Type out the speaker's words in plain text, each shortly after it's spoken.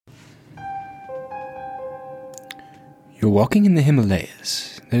You're walking in the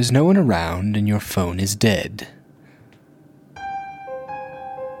Himalayas. There's no one around and your phone is dead.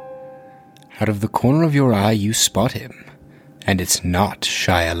 Out of the corner of your eye you spot him, and it's not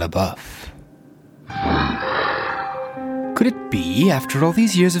Shia LaBeouf. Could it be, after all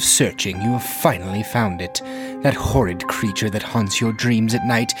these years of searching, you have finally found it? That horrid creature that haunts your dreams at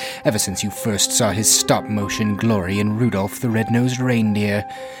night, ever since you first saw his stop-motion glory in Rudolph the Red-Nosed Reindeer.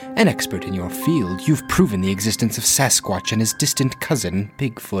 An expert in your field, you've proven the existence of Sasquatch and his distant cousin,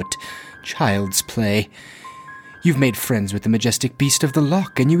 Bigfoot. Child's play. You've made friends with the majestic beast of the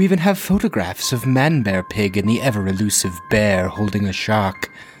loch, and you even have photographs of Man-Bear Pig and the ever-elusive bear holding a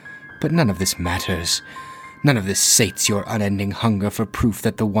shark. But none of this matters. None of this sates your unending hunger for proof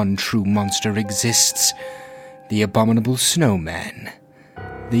that the one true monster exists. The abominable snowman.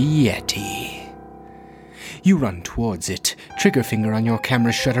 The Yeti. You run towards it, trigger finger on your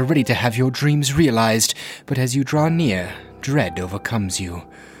camera shutter, ready to have your dreams realized, but as you draw near, dread overcomes you.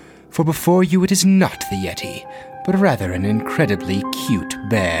 For before you it is not the Yeti, but rather an incredibly cute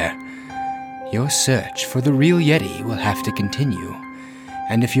bear. Your search for the real Yeti will have to continue,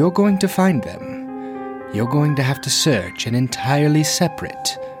 and if you're going to find them, you're going to have to search an entirely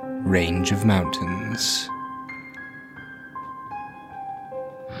separate range of mountains.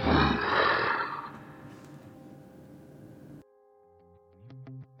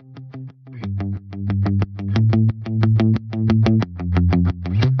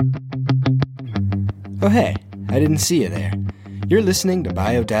 Oh hey, I didn't see you there. You're listening to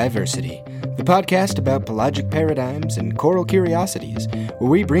Biodiversity, the podcast about pelagic paradigms and coral curiosities, where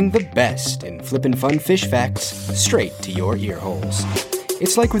we bring the best in flippin' fun fish facts straight to your ear holes.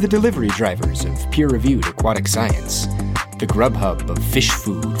 It's like we're the delivery drivers of peer-reviewed aquatic science, the Grubhub of fish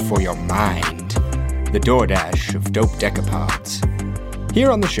food for your mind, the DoorDash of dope decapods. Here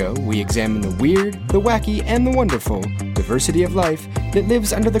on the show, we examine the weird, the wacky, and the wonderful diversity of life that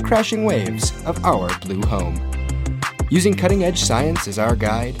lives under the crashing waves of our blue home. Using cutting-edge science as our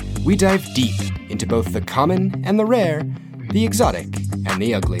guide, we dive deep into both the common and the rare, the exotic and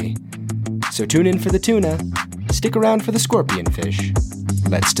the ugly. So tune in for the tuna, stick around for the scorpionfish.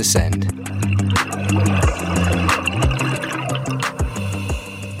 Let's descend.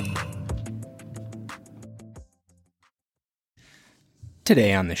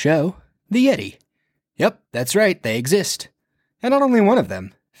 Today on the show, the Yeti. Yep, that's right, they exist. And not only one of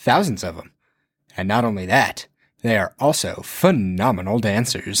them, thousands of them. And not only that, they are also phenomenal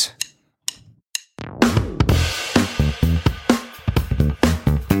dancers.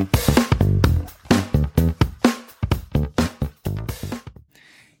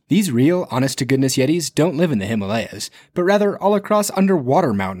 These real, honest-to-goodness Yetis don't live in the Himalayas, but rather all across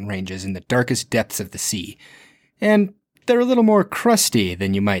underwater mountain ranges in the darkest depths of the sea. And they're a little more crusty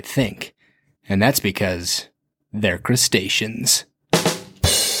than you might think. And that's because they're crustaceans.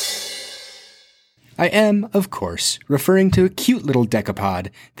 I am, of course, referring to a cute little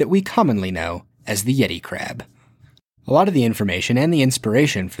decapod that we commonly know as the Yeti crab. A lot of the information and the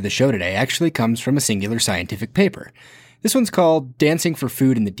inspiration for the show today actually comes from a singular scientific paper. This one's called Dancing for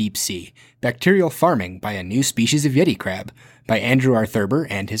Food in the Deep Sea, Bacterial Farming by a New Species of Yeti Crab by Andrew R. Thurber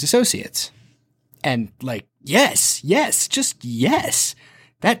and his associates. And, yes, just yes.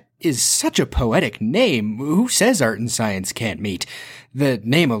 That is such a poetic name. Who says art and science can't meet? The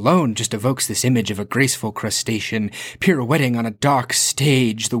name alone just evokes this image of a graceful crustacean pirouetting on a dark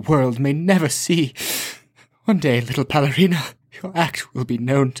stage the world may never see. One day, little ballerina, your act will be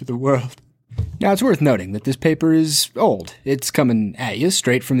known to the world. Now, it's worth noting that this paper is old. It's coming at you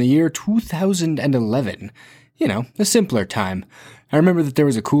straight from the year 2011. You know, a simpler time. I remember that there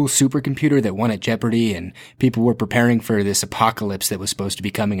was a cool supercomputer that won at Jeopardy, and people were preparing for this apocalypse that was supposed to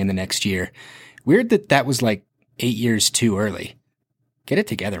be coming in the next year. Weird that was 8 years too early. Get it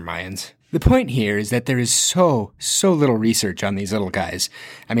together, Mayans. The point here is that there is so little research on these little guys.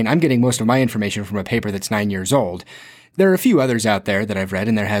 I mean, I'm getting most of my information from a paper that's 9 years old. There are a few others out there that I've read,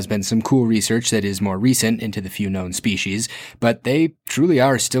 and there has been some cool research that is more recent into the few known species, but they truly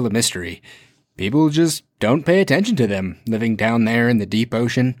are still a mystery. People just don't pay attention to them, living down there in the deep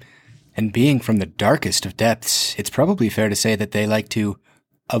ocean. And being from the darkest of depths, it's probably fair to say that they like to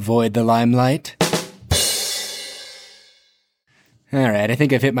avoid the limelight. Alright, I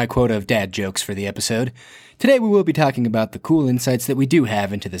think I've hit my quota of dad jokes for the episode. Today we will be talking about the cool insights that we do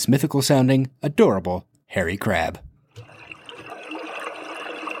have into this mythical-sounding, adorable, hairy crab.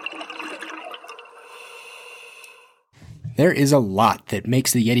 There is a lot that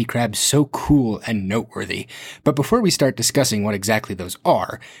makes the Yeti crab so cool and noteworthy, but before we start discussing what exactly those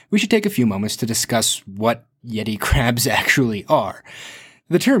are, we should take a few moments to discuss what Yeti crabs actually are.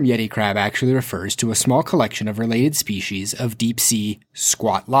 The term Yeti crab actually refers to a small collection of related species of deep-sea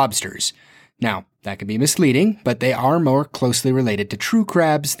squat lobsters. Now, that can be misleading, but they are more closely related to true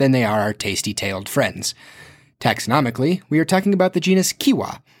crabs than they are our tasty-tailed friends. Taxonomically, we are talking about the genus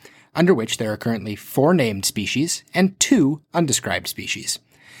Kiwa, under which there are currently 4 named species and 2 undescribed species.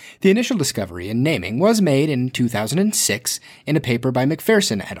 The initial discovery and naming was made in 2006 in a paper by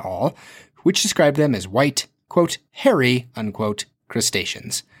McPherson et al., which described them as white, quote, hairy, unquote,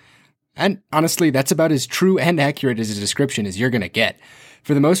 crustaceans. And honestly, that's about as true and accurate as a description as you're going to get.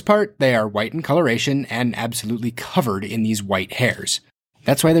 For the most part, they are white in coloration and absolutely covered in these white hairs.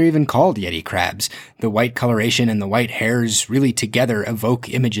 That's why they're even called Yeti crabs. The white coloration and the white hairs really together evoke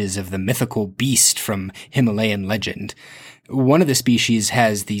images of the mythical beast from Himalayan legend. One of the species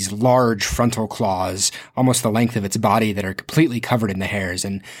has these large frontal claws, almost the length of its body, that are completely covered in the hairs,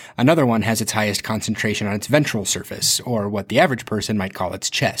 and another one has its highest concentration on its ventral surface, or what the average person might call its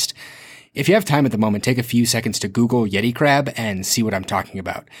chest. If you have time at the moment, take a few seconds to Google Yeti crab and see what I'm talking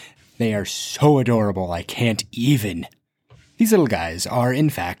about. They are so adorable, I can't even. These little guys are, in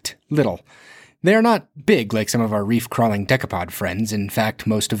fact, little. They are not big like some of our reef-crawling decapod friends. In fact,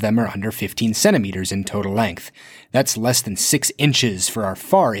 most of them are under 15 centimeters in total length. That's less than 6 inches for our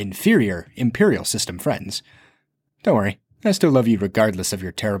far inferior Imperial System friends. Don't worry, I still love you regardless of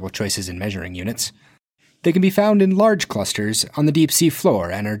your terrible choices in measuring units. They can be found in large clusters on the deep sea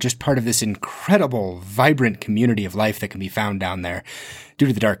floor and are just part of this incredible, vibrant community of life that can be found down there. Due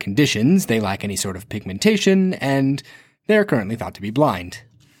to the dark conditions, they lack any sort of pigmentation, and they are currently thought to be blind.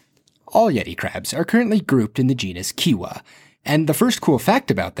 All Yeti crabs are currently grouped in the genus Kiwa, and the first cool fact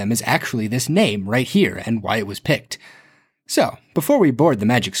about them is actually this name right here and why it was picked. So, before we board the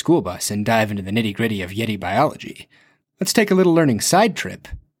magic school bus and dive into the nitty-gritty of Yeti biology, let's take a little learning side trip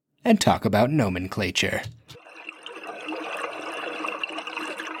and talk about nomenclature.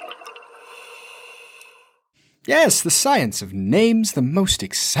 Yes, the science of names, the most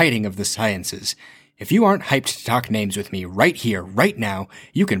exciting of the sciences. If you aren't hyped to talk names with me right here, right now,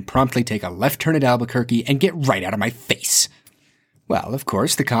 you can promptly take a left turn at Albuquerque and get right out of my face. Well, of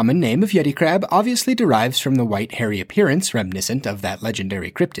course, the common name of Yeti crab obviously derives from the white hairy appearance reminiscent of that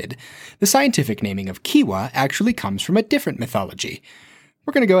legendary cryptid. The scientific naming of Kiwa actually comes from a different mythology.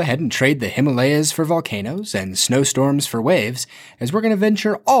 We're going to go ahead and trade the Himalayas for volcanoes and snowstorms for waves, as we're going to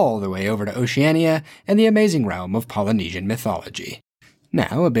venture all the way over to Oceania and the amazing realm of Polynesian mythology.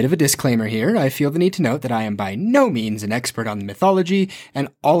 Now, a bit of a disclaimer here. I feel the need to note that I am by no means an expert on the mythology, and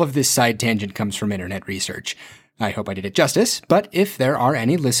all of this side tangent comes from internet research. I hope I did it justice, but if there are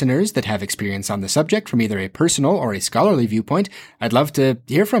any listeners that have experience on the subject from either a personal or a scholarly viewpoint, I'd love to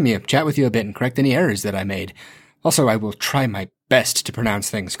hear from you, chat with you a bit, and correct any errors that I made. Also, I will try my best to pronounce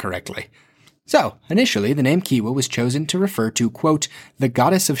things correctly. So, initially, the name Kiwa was chosen to refer to, quote, the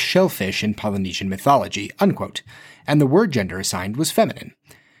goddess of shellfish in Polynesian mythology, unquote, and the word gender assigned was feminine.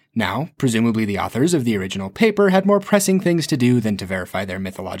 Now, presumably the authors of the original paper had more pressing things to do than to verify their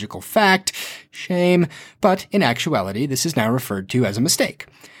mythological fact. Shame. But in actuality, this is now referred to as a mistake.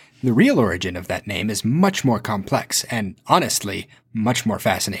 The real origin of that name is much more complex and, honestly, much more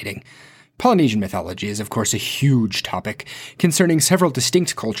fascinating. Polynesian mythology is, of course, a huge topic, concerning several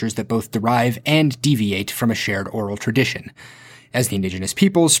distinct cultures that both derive and deviate from a shared oral tradition. As the indigenous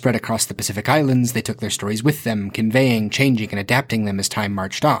peoples spread across the Pacific Islands, they took their stories with them, conveying, changing, and adapting them as time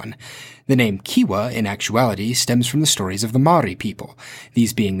marched on. The name Kiwa, in actuality, stems from the stories of the Maori people,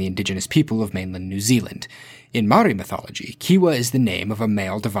 these being the indigenous people of mainland New Zealand. In Maori mythology, Kiwa is the name of a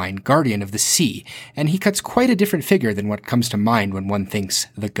male divine guardian of the sea, and he cuts quite a different figure than what comes to mind when one thinks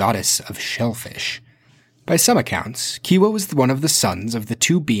the goddess of shellfish. By some accounts, Kiwa was one of the sons of the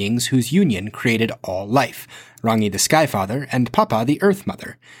two beings whose union created all life, Rangi the Skyfather and Papa the Earth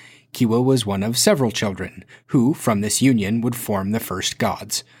Mother. Kiwa was one of several children, who, from this union, would form the first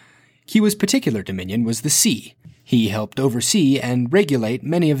gods. Kiwa's particular dominion was the sea. He helped oversee and regulate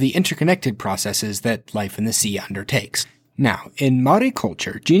many of the interconnected processes that life in the sea undertakes. Now, in Maori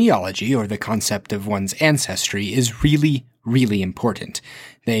culture, genealogy, or the concept of one's ancestry, is really, really important.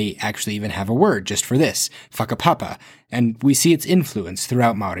 They actually even have a word just for this, whakapapa, and we see its influence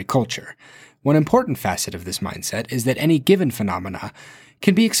throughout Maori culture. One important facet of this mindset is that any given phenomena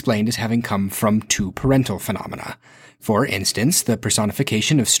can be explained as having come from two parental phenomena. For instance, the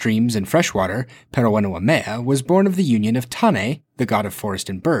personification of streams and freshwater, Perowanua, was born of the union of Tane, the god of forest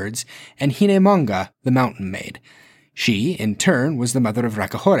and birds, and Hinemonga, the mountain maid. She, in turn, was the mother of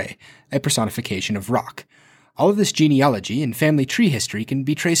Rakahore, a personification of rock. All of this genealogy and family tree history can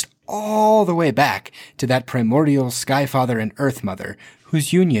be traced all the way back to that primordial Skyfather and Earth Mother,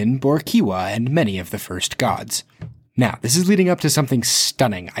 whose union bore Kiwa and many of the first gods. Now, this is leading up to something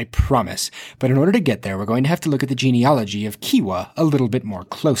stunning, I promise, but in order to get there, we're going to have to look at the genealogy of Kiwa a little bit more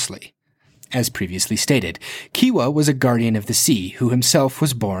closely. As previously stated, Kiwa was a guardian of the sea who himself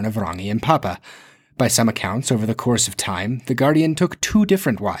was born of Rangi and Papa. By some accounts, over the course of time, the guardian took 2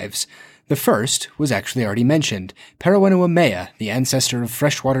 different wives. The first was actually already mentioned, Parawenuamea, the ancestor of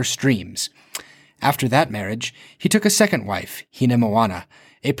freshwater streams. After that marriage, he took a second wife, Hinemoana,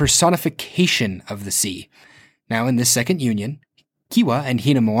 a personification of the sea. Now, in this second union, Kiwa and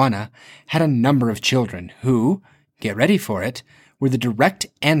Hinemoana had a number of children who, get ready for it, were the direct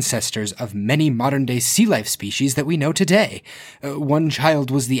ancestors of many modern-day sea life species that we know today. One child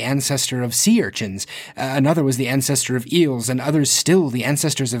was the ancestor of sea urchins, another was the ancestor of eels, and others still the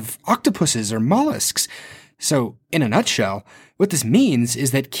ancestors of octopuses or mollusks. So, in a nutshell, what this means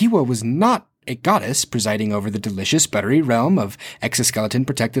is that Kiwa was not a goddess presiding over the delicious, buttery realm of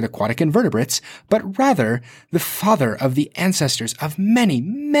exoskeleton-protected aquatic invertebrates, but rather the father of the ancestors of many,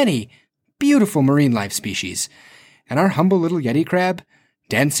 many beautiful marine life species. And our humble little Yeti crab,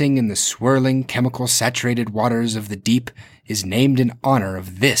 dancing in the swirling, chemical-saturated waters of the deep, is named in honor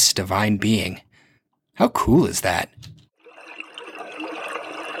of this divine being. How cool is that?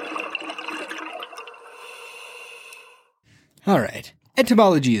 Alright,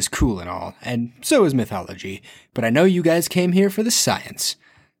 etymology is cool and all, and so is mythology, but I know you guys came here for the science.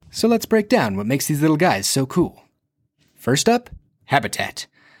 So let's break down what makes these little guys so cool. First up, habitat.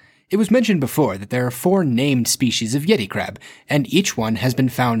 It was mentioned before that there are 4 named species of Yeti crab, and each one has been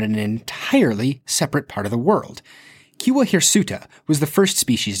found in an entirely separate part of the world. Kiwa hirsuta was the first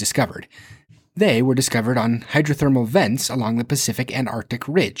species discovered. They were discovered on hydrothermal vents along the Pacific and Arctic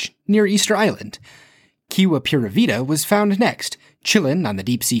Ridge, near Easter Island. Kiwa piravida was found next, chillin' on the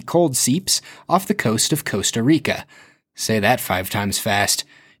deep-sea cold seeps off the coast of Costa Rica. Say that 5 times fast.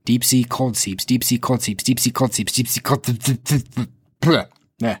 Deep-sea cold seeps, deep-sea cold seeps, deep-sea cold seeps, deep-sea cold seeps.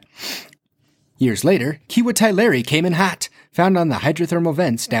 Years later, Kiwa tyleri came in hot, found on the hydrothermal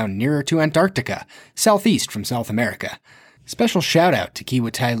vents down nearer to Antarctica, southeast from South America. Special shout-out to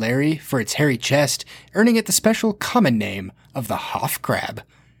Kiwa tyleri for its hairy chest, earning it the special common name of the Hoff crab.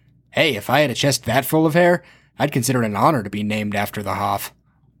 Hey, if I had a chest that full of hair, I'd consider it an honor to be named after the Hoff.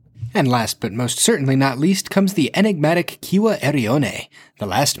 And last but most certainly not least comes the enigmatic Kiwa erione, the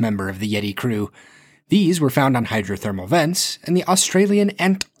last member of the Yeti crew. These were found on hydrothermal vents in the Australian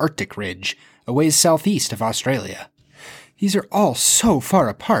Antarctic Ridge, a ways southeast of Australia. These are all so far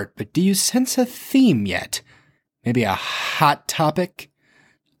apart, but do you sense a theme yet? Maybe a hot topic?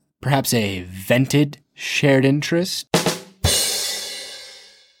 Perhaps a vented shared interest?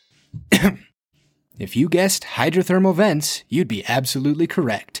 If you guessed hydrothermal vents, you'd be absolutely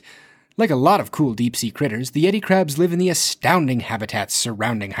correct. Like a lot of cool deep-sea critters, the Yeti crabs live in the astounding habitats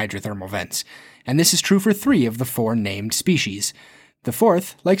surrounding hydrothermal vents, and this is true for 3 of the 4 named species. The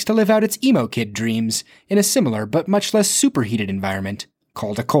 4th likes to live out its emo kid dreams in a similar but much less superheated environment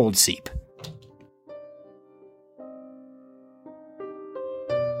called a cold seep.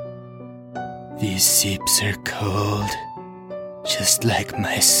 These seeps are cold, just like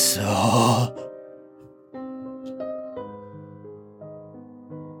my soul.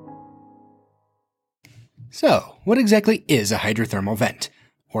 So, what exactly is a hydrothermal vent?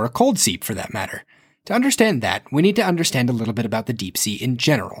 Or a cold seep, for that matter? To understand that, we need to understand a little bit about the deep sea in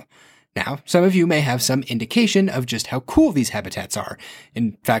general. Now, some of you may have some indication of just how cool these habitats are.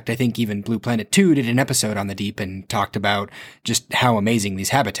 In fact, I think even Blue Planet 2 did an episode on the deep and talked about just how amazing these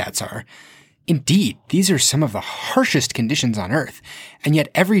habitats are. Indeed, these are some of the harshest conditions on Earth, and yet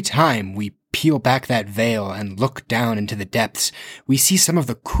every time we peel back that veil and look down into the depths, we see some of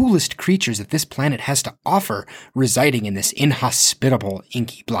the coolest creatures that this planet has to offer residing in this inhospitable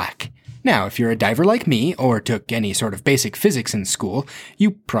inky black. Now, if you're a diver like me, or took any sort of basic physics in school,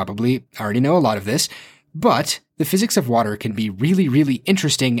 you probably already know a lot of this, but the physics of water can be really, really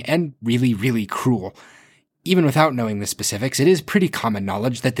interesting and really, really cruel. Even without knowing the specifics, it is pretty common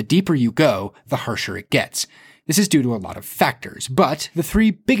knowledge that the deeper you go, the harsher it gets. This is due to a lot of factors, but the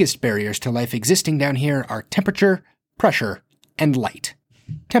 3 biggest barriers to life existing down here are temperature, pressure, and light.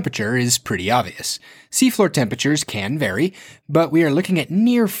 Temperature is pretty obvious. Seafloor temperatures can vary, but we are looking at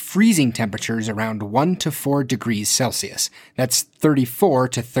near freezing temperatures around 1 to 4 degrees Celsius. That's 34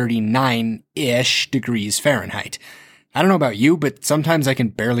 to 39-ish degrees Fahrenheit. I don't know about you, but sometimes I can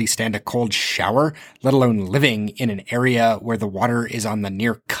barely stand a cold shower, let alone living in an area where the water is on the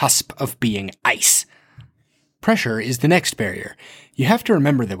near cusp of being ice. Pressure is the next barrier. You have to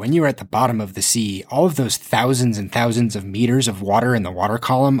remember that when you are at the bottom of the sea, all of those thousands and thousands of meters of water in the water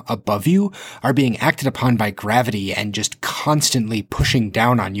column above you are being acted upon by gravity and just constantly pushing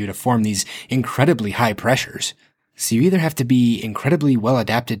down on you to form these incredibly high pressures. So you either have to be incredibly well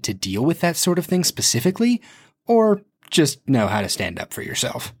adapted to deal with that sort of thing specifically, or just know how to stand up for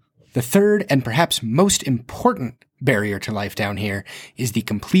yourself. The third and perhaps most important barrier to life down here is the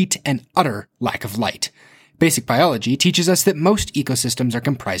complete and utter lack of light. Basic biology teaches us that most ecosystems are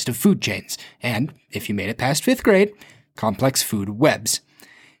comprised of food chains, and, if you made it past 5th grade, complex food webs.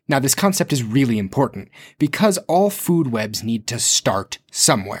 Now, this concept is really important because all food webs need to start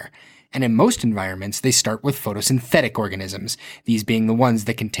somewhere. And in most environments, they start with photosynthetic organisms, these being the ones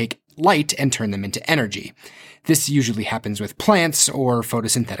that can take light and turn them into energy. This usually happens with plants or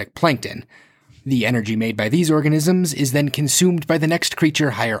photosynthetic plankton. The energy made by these organisms is then consumed by the next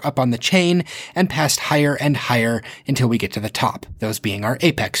creature higher up on the chain and passed higher and higher until we get to the top, those being our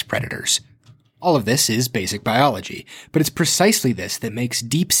apex predators. All of this is basic biology, but it's precisely this that makes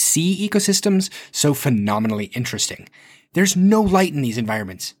deep sea ecosystems so phenomenally interesting. There's no light in these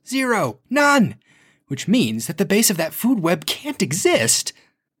environments. Zero. None. Which means that the base of that food web can't exist.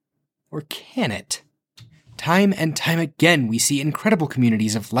 Or can it? Time and time again, we see incredible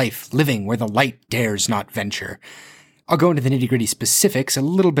communities of life living where the light dares not venture. I'll go into the nitty-gritty specifics a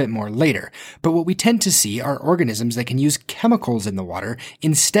little bit more later, but what we tend to see are organisms that can use chemicals in the water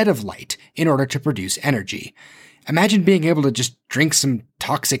instead of light in order to produce energy. Imagine being able to just drink some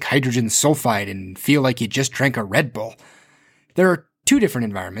toxic hydrogen sulfide and feel like you just drank a Red Bull. There are 2 different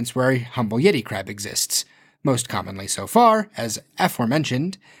environments where a humble yeti crab exists. Most commonly so far, as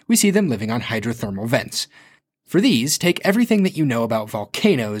aforementioned, we see them living on hydrothermal vents. For these, take everything that you know about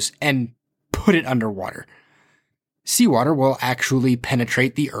volcanoes and put it underwater. Seawater will actually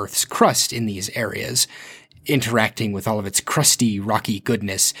penetrate the Earth's crust in these areas, interacting with all of its crusty, rocky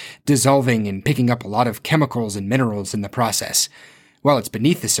goodness, dissolving and picking up a lot of chemicals and minerals in the process. While it's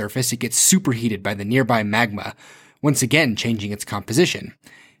beneath the surface, it gets superheated by the nearby magma, once again changing its composition.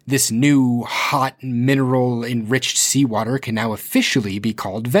 This new, hot, mineral-enriched seawater can now officially be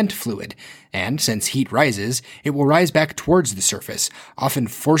called vent fluid, and since heat rises, it will rise back towards the surface, often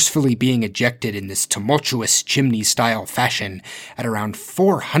forcefully being ejected in this tumultuous chimney-style fashion at around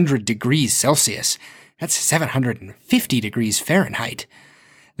 400 degrees Celsius. That's 750 degrees Fahrenheit.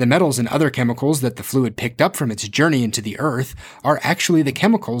 The metals and other chemicals that the fluid picked up from its journey into the Earth are actually the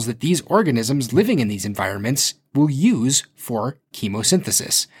chemicals that these organisms living in these environments will use for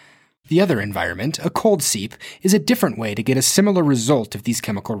chemosynthesis. The other environment, a cold seep, is a different way to get a similar result of these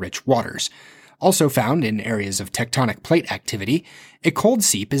chemical-rich waters. Also found in areas of tectonic plate activity, a cold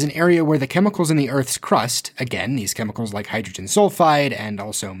seep is an area where the chemicals in the Earth's crust, again, these chemicals like hydrogen sulfide and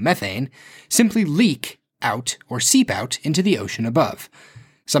also methane, simply leak out or seep out into the ocean above.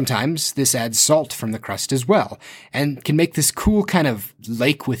 Sometimes this adds salt from the crust as well, and can make this cool kind of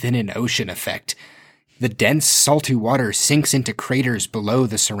lake within an ocean effect. The dense, salty water sinks into craters below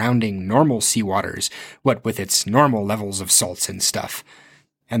the surrounding normal seawaters, what with its normal levels of salts and stuff.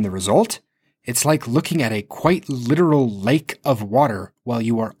 And the result? It's like looking at a quite literal lake of water while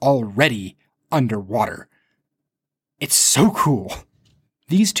you are already underwater. It's so cool!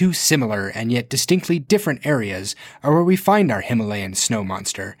 These 2 similar and yet distinctly different areas are where we find our Himalayan snow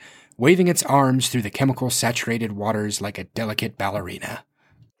monster, waving its arms through the chemical-saturated waters like a delicate ballerina.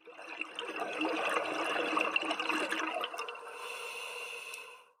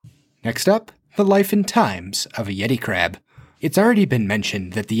 Next up, the life and times of a yeti crab. It's already been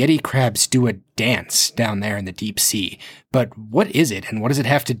mentioned that the yeti crabs do a dance down there in the deep sea, but what is it and what does it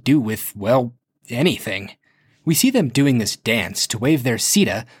have to do with, well, anything? We see them doing this dance to wave their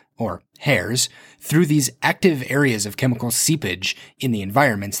seta, or hairs, through these active areas of chemical seepage in the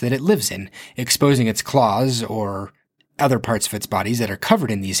environments that it lives in, exposing its claws or other parts of its bodies that are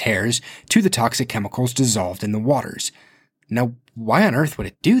covered in these hairs to the toxic chemicals dissolved in the waters. Now, why on earth would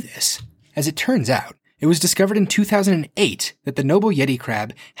it do this? As it turns out, it was discovered in 2008 that the noble yeti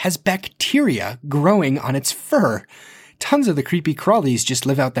crab has bacteria growing on its fur. Tons of the creepy crawlies just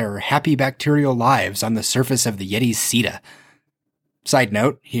live out their happy bacterial lives on the surface of the yeti's seta. Side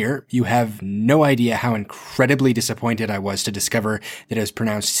note, here, you have no idea how incredibly disappointed I was to discover that it was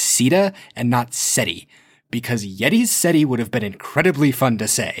pronounced seta and not seti, because yeti's seti would have been incredibly fun to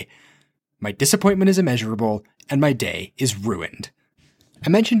say. My disappointment is immeasurable, and my day is ruined. I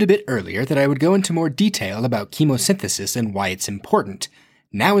mentioned a bit earlier that I would go into more detail about chemosynthesis and why it's important.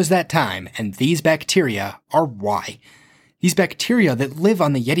 Now is that time, and these bacteria are why. These bacteria that live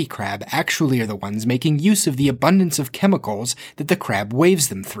on the yeti crab actually are the ones making use of the abundance of chemicals that the crab waves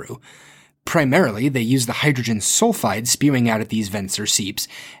them through. Primarily, they use the hydrogen sulfide spewing out at these vents or seeps,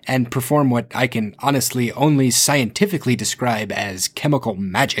 and perform what I can honestly only scientifically describe as chemical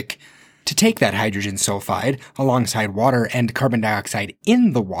magic. To take that hydrogen sulfide, alongside water and carbon dioxide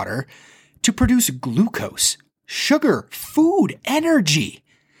in the water, to produce glucose, sugar, food, energy.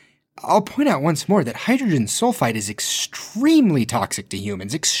 I'll point out once more that hydrogen sulfide is extremely toxic to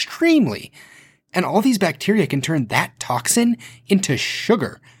humans, extremely. And all these bacteria can turn that toxin into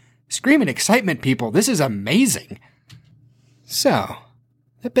sugar. Scream in excitement, people, this is amazing. So,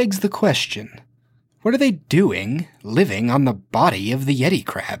 that begs the question, what are they doing living on the body of the Yeti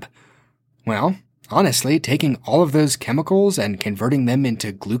crab? Well, honestly, taking all of those chemicals and converting them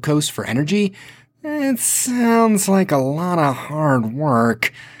into glucose for energy, it sounds like a lot of hard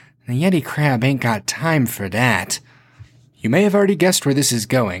work. The Yeti crab ain't got time for that. You may have already guessed where this is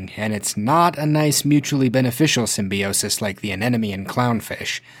going, and it's not a nice mutually beneficial symbiosis like the anemone and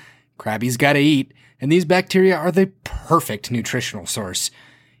clownfish. Crabbies gotta eat, and these bacteria are the perfect nutritional source.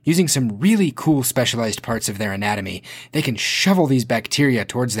 Using some really cool specialized parts of their anatomy, they can shovel these bacteria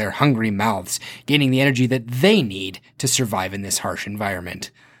towards their hungry mouths, gaining the energy that they need to survive in this harsh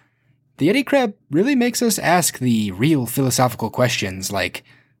environment. The Yeti crab really makes us ask the real philosophical questions like,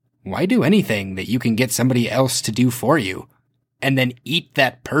 why do anything that you can get somebody else to do for you, and then eat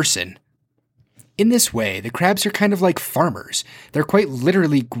that person? In this way, the crabs are kind of like farmers. They're quite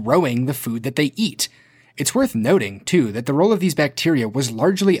literally growing the food that they eat. It's worth noting, too, that the role of these bacteria was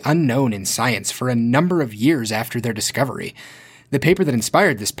largely unknown in science for a number of years after their discovery. The paper that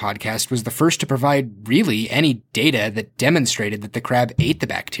inspired this podcast was the first to provide really any data that demonstrated that the crab ate the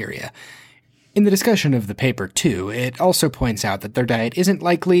bacteria. In the discussion of the paper, too, it also points out that their diet isn't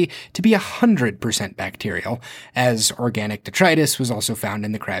likely to be 100% bacterial, as organic detritus was also found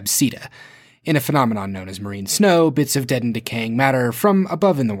in the crab's seta. In a phenomenon known as marine snow, bits of dead and decaying matter from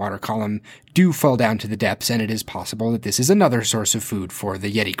above in the water column do fall down to the depths, and it is possible that this is another source of food for the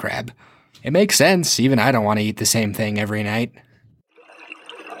Yeti crab. It makes sense, even I don't want to eat the same thing every night.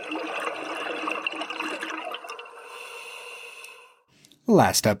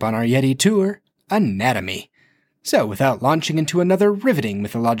 Last up on our Yeti tour, anatomy. So, without launching into another riveting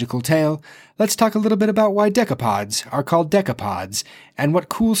mythological tale, let's talk a little bit about why decapods are called decapods, and what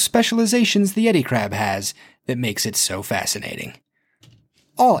cool specializations the Yeti crab has that makes it so fascinating.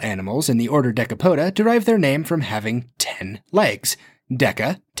 All animals in the order Decapoda derive their name from having 10 legs.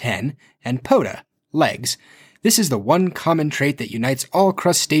 Deca, 10, and poda, legs. This is the one common trait that unites all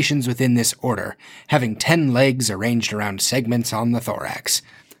crustaceans within this order, having 10 legs arranged around segments on the thorax.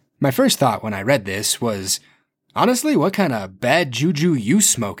 My first thought when I read this was, honestly, what kind of bad juju you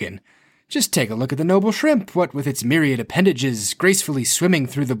smoking? Just take a look at the noble shrimp, what with its myriad appendages gracefully swimming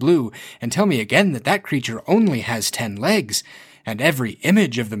through the blue, and tell me again that that creature only has 10 legs. And every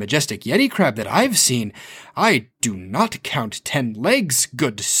image of the majestic Yeti crab that I've seen, I do not count 10 legs,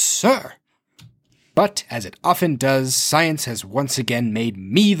 good sir. But, as it often does, science has once again made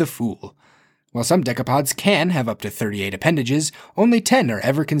me the fool. While some decapods can have up to 38 appendages, only 10 are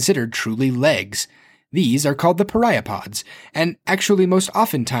ever considered truly legs. These are called the pariapods, and actually most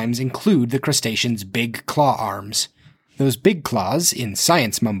oftentimes include the crustacean's big claw arms. Those big claws, in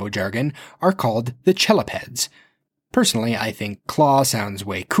science mumbo jargon, are called the chelipeds. Personally, I think claw sounds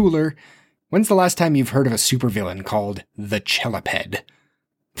way cooler. When's the last time you've heard of a supervillain called the cheliped?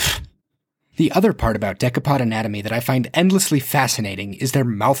 The other part about decapod anatomy that I find endlessly fascinating is their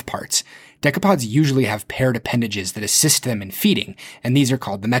mouth parts. Decapods usually have paired appendages that assist them in feeding, and these are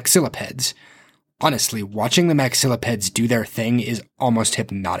called the maxillipeds. Honestly, watching the maxillipeds do their thing is almost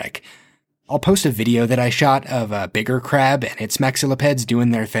hypnotic. I'll post a video that I shot of a bigger crab and its maxillipeds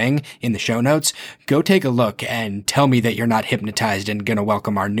doing their thing in the show notes. Go take a look and tell me that you're not hypnotized and gonna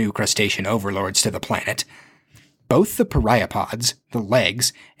welcome our new crustacean overlords to the planet. Both the pariapods, the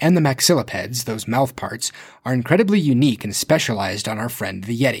legs, and the maxillipeds, those mouth parts, are incredibly unique and specialized on our friend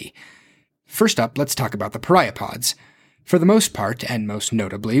the Yeti. First up, let's talk about the pariapods. For the most part, and most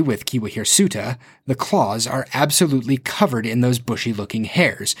notably with Kiwa hirsuta, the claws are absolutely covered in those bushy-looking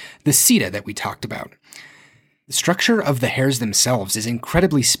hairs, the seta that we talked about. The structure of the hairs themselves is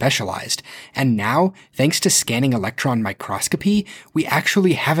incredibly specialized, and now, thanks to scanning electron microscopy, we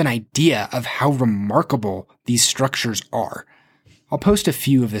actually have an idea of how remarkable these structures are. I'll post a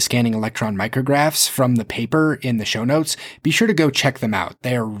few of the scanning electron micrographs from the paper in the show notes. Be sure to go check them out.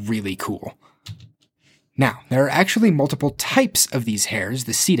 They are really cool. Now, there are actually multiple types of these hairs,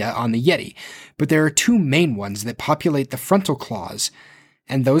 the seta, on the Yeti, but there are two main ones that populate the frontal claws,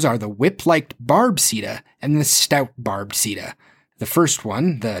 and those are the whip-like barbed seta and the stout barbed seta. The first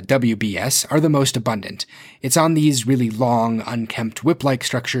one, the WBS, are the most abundant. It's on these really long, unkempt whip-like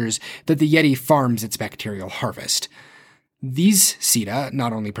structures that the Yeti farms its bacterial harvest. These seta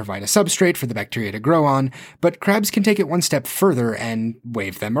not only provide a substrate for the bacteria to grow on, but crabs can take it one step further and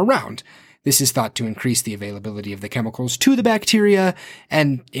wave them around. This is thought to increase the availability of the chemicals to the bacteria,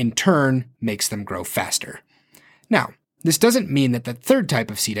 and in turn, makes them grow faster. Now, this doesn't mean that the third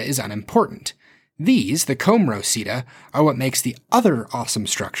type of ceta is unimportant. These, the comb row ceta, are what makes the other awesome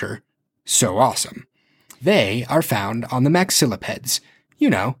structure so awesome. They are found on the maxillipeds. You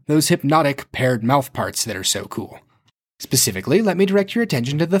know, those hypnotic paired mouth parts that are so cool. Specifically, let me direct your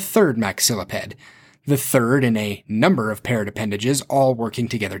attention to the third maxilliped, the third in a number of paired appendages all working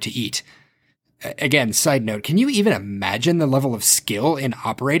together to eat. Again, side note, can you even imagine the level of skill in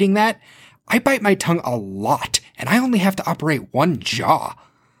operating that? I bite my tongue a lot, and I only have to operate one jaw.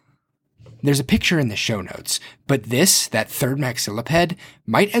 There's a picture in the show notes, but that third maxilliped,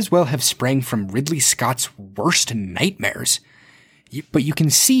 might as well have sprang from Ridley Scott's worst nightmares. But you can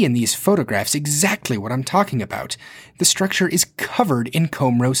see in these photographs exactly what I'm talking about. The structure is covered in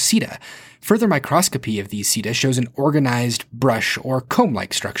comb row ceta. Further microscopy of these ceta shows an organized brush or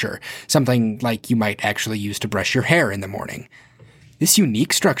comb-like structure, something like you might actually use to brush your hair in the morning. This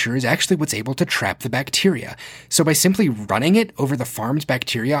unique structure is actually what's able to trap the bacteria, so by simply running it over the farm's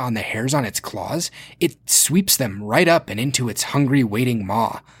bacteria on the hairs on its claws, it sweeps them right up and into its hungry, waiting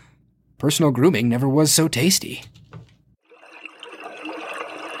maw. Personal grooming never was so tasty.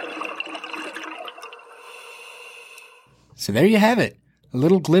 So there you have it, a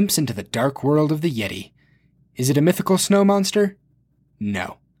little glimpse into the dark world of the Yeti. Is it a mythical snow monster?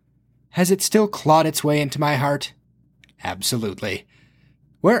 No. Has it still clawed its way into my heart? Absolutely.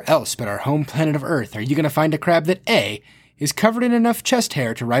 Where else but our home planet of Earth are you going to find a crab that A, is covered in enough chest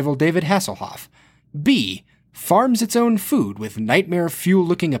hair to rival David Hasselhoff, B, farms its own food with nightmare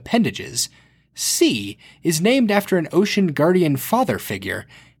fuel-looking appendages, C, is named after an ocean guardian father figure,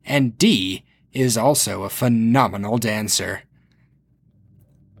 and D, is also a phenomenal dancer?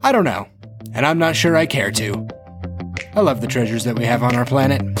 I don't know, and I'm not sure I care to. I love the treasures that we have on our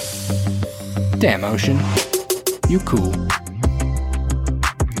planet. Damn, ocean. You cool.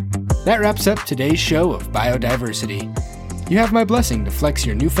 That wraps up today's show of biodiversity. You have my blessing to flex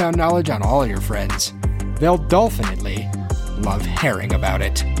your newfound knowledge on all your friends. They'll dolphinitely love hearing about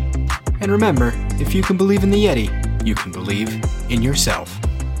it. And remember, if you can believe in the Yeti, you can believe in yourself.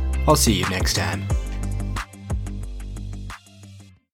 I'll see you next time.